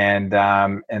 And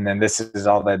then this is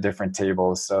all the different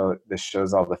tables. So this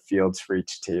shows all the fields for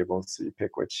each table. So you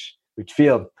pick which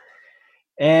field.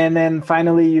 And then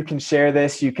finally, you can share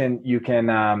this. You can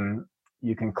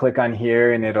click on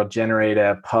here, and it'll generate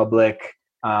a public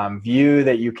view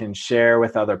that you can share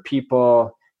with other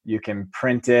people. You can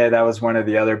print it. That was one of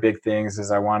the other big things, is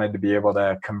I wanted to be able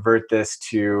to convert this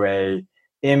to a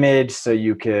image, so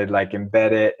you could like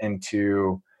embed it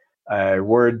into a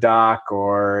Word doc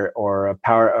or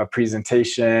a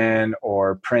presentation,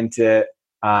 or print it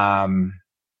and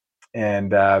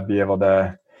be able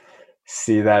to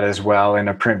see that as well in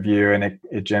a print view, and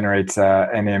it generates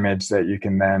an image that you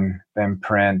can then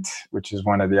print, which is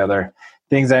one of the other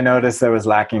things I noticed that was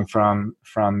lacking from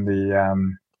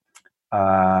the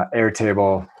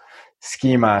Airtable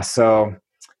schema. So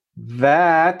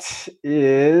that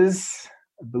is,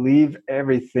 I believe,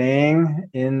 everything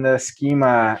in the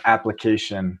schema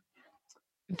application.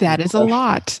 That is a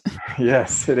lot.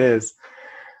 Yes, it is.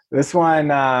 This one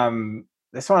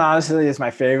honestly is my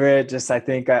favorite. Just, I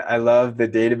think I love the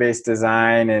database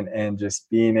design and just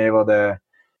being able to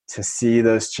to see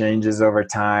those changes over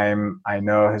time, I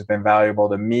know has been valuable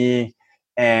to me.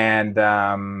 And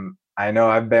I know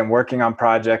I've been working on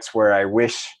projects where I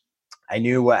wish I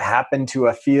knew what happened to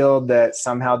a field that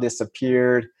somehow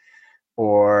disappeared,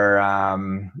 or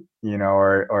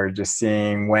or just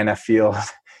seeing when a field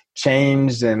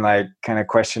changed and like kind of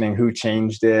questioning who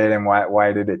changed it and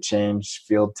why did it change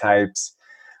field types.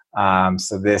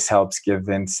 So this helps give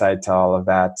insight to all of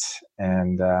that.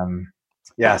 And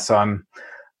so I'm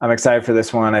excited for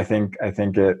this one. I think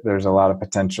there's a lot of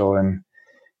potential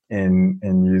in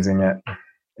using it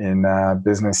in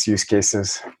business use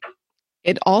cases.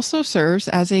 It also serves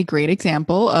as a great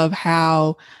example of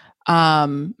how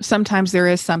sometimes there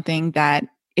is something that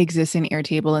exists in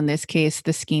Airtable, in this case,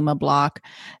 the schema block,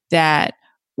 that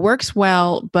works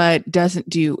well, but doesn't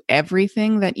do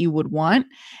everything that you would want,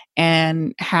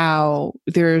 and how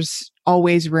there's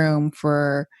always room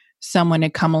for someone to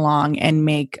come along and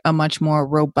make a much more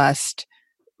robust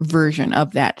version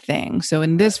of that thing. So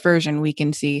in this version, we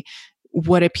can see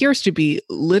what appears to be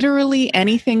literally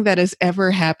anything that has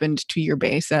ever happened to your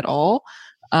base at all,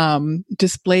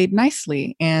 displayed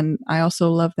nicely. And I also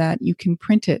love that you can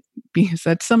print it, because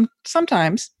that's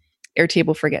sometimes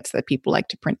Airtable forgets that people like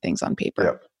to print things on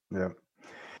paper. Yep.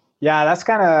 Yeah, that's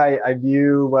kind of, I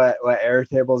view what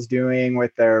Airtable's doing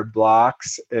with their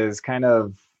blocks is kind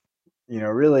of,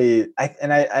 really,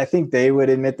 I think they would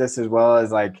admit this as well,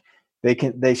 as like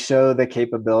they show the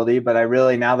capability, but I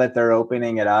really, now that they're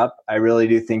opening it up, I really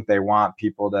do think they want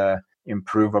people to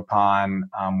improve upon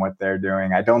what they're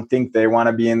doing. I don't think they want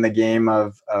to be in the game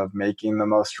of making the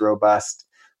most robust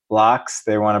blocks.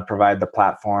 They want to provide the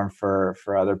platform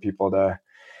for other people to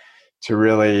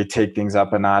really take things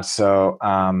up a notch. So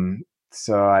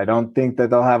I don't think that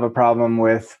they'll have a problem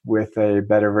with a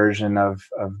better version of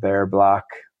their block,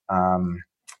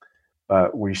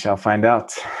 but we shall find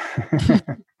out.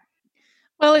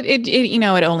 Well,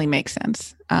 it only makes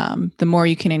sense. The more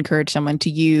you can encourage someone to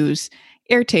use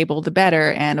Airtable, the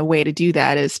better. And a way to do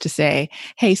that is to say,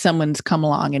 hey, someone's come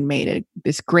along and made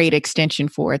this great extension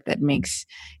for it that makes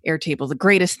Airtable the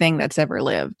greatest thing that's ever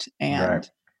lived. And,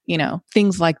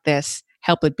 things like this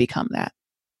help it become that.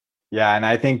 Yeah. And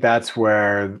I think that's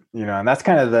where, and that's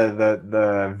kind of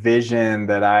the vision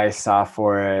that I saw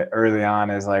for it early on,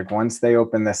 is like, once they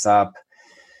open this up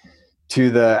to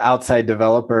the outside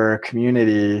developer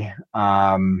community,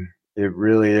 it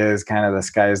really is kind of the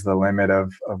sky's the limit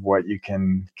of what you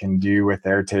can do with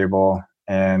Airtable.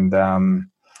 And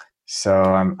so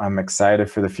I'm excited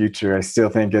for the future. I still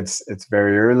think it's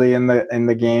very early in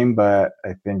the game, but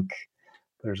I think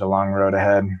there's a long road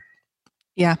ahead.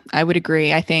 Yeah, I would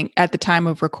agree. I think at the time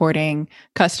of recording,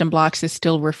 custom blocks is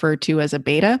still referred to as a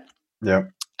beta.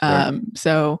 Yep.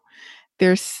 So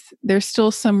there's still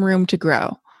some room to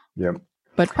grow. Yep.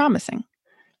 But promising.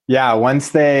 Yeah,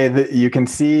 once you can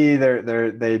see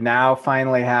they now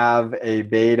finally have a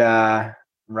beta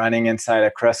running inside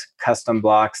of custom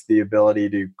blocks, the ability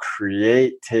to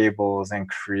create tables and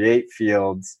create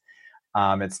fields.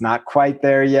 It's not quite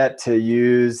there yet to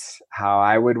use how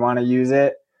I would want to use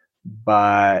it,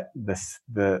 but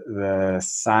the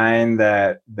sign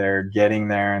that they're getting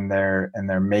there and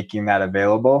they're making that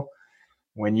available.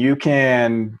 When you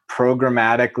can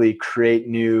programmatically create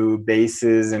new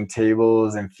bases and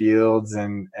tables and fields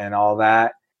and all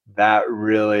that, that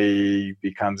really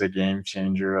becomes a game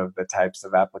changer of the types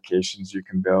of applications you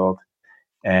can build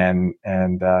and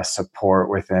support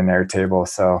within Airtable.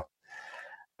 So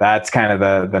that's kind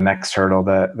of the next hurdle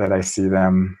that I see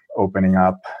them opening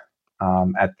up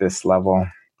at this level.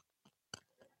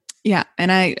 Yeah, and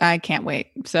I can't wait.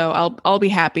 So I'll be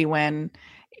happy when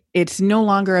it's no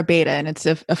longer a beta and it's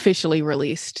officially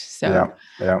released. So,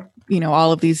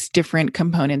 all of these different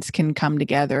components can come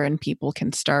together and people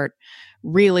can start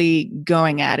really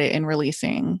going at it and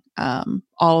releasing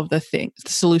all of the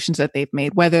solutions that they've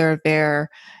made, whether they're,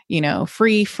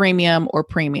 free, freemium, or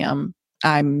premium.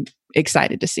 I'm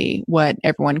excited to see what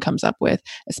everyone comes up with,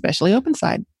 especially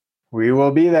OpenSide. We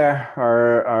will be there.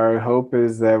 Our hope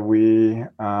is that we,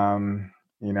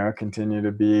 continue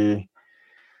to be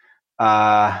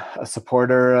a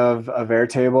supporter of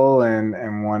Airtable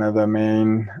and one of the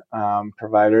main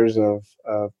providers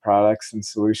of products and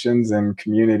solutions and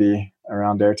community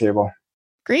around Airtable.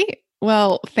 Great.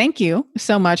 Well, thank you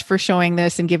so much for showing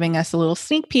this and giving us a little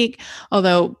sneak peek.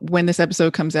 Although when this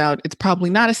episode comes out, it's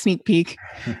probably not a sneak peek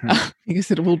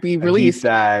because it will be released. Deep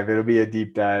dive. It'll be a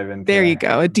deep dive. There you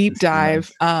go. A deep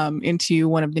dive into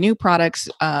one of the new products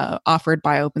offered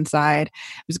by OpenSide.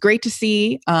 It was great to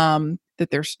see that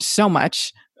there's so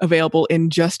much available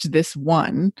in just this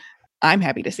one. I'm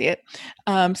happy to see it.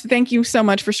 So thank you so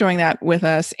much for showing that with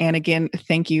us. And again,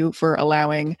 thank you for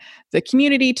allowing the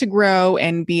community to grow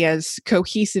and be as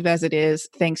cohesive as it is,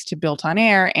 thanks to Built on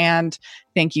Air. And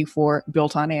thank you for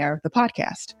Built on Air, the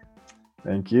podcast.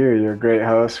 Thank you. You're a great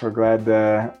host. We're glad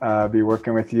to be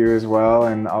working with you as well,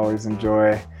 and always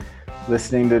enjoy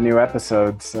listening to new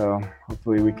episodes. So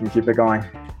hopefully we can keep it going.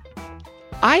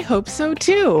 I hope so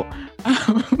too.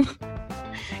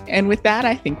 And with that,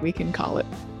 I think we can call it.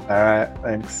 All right.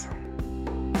 Thanks.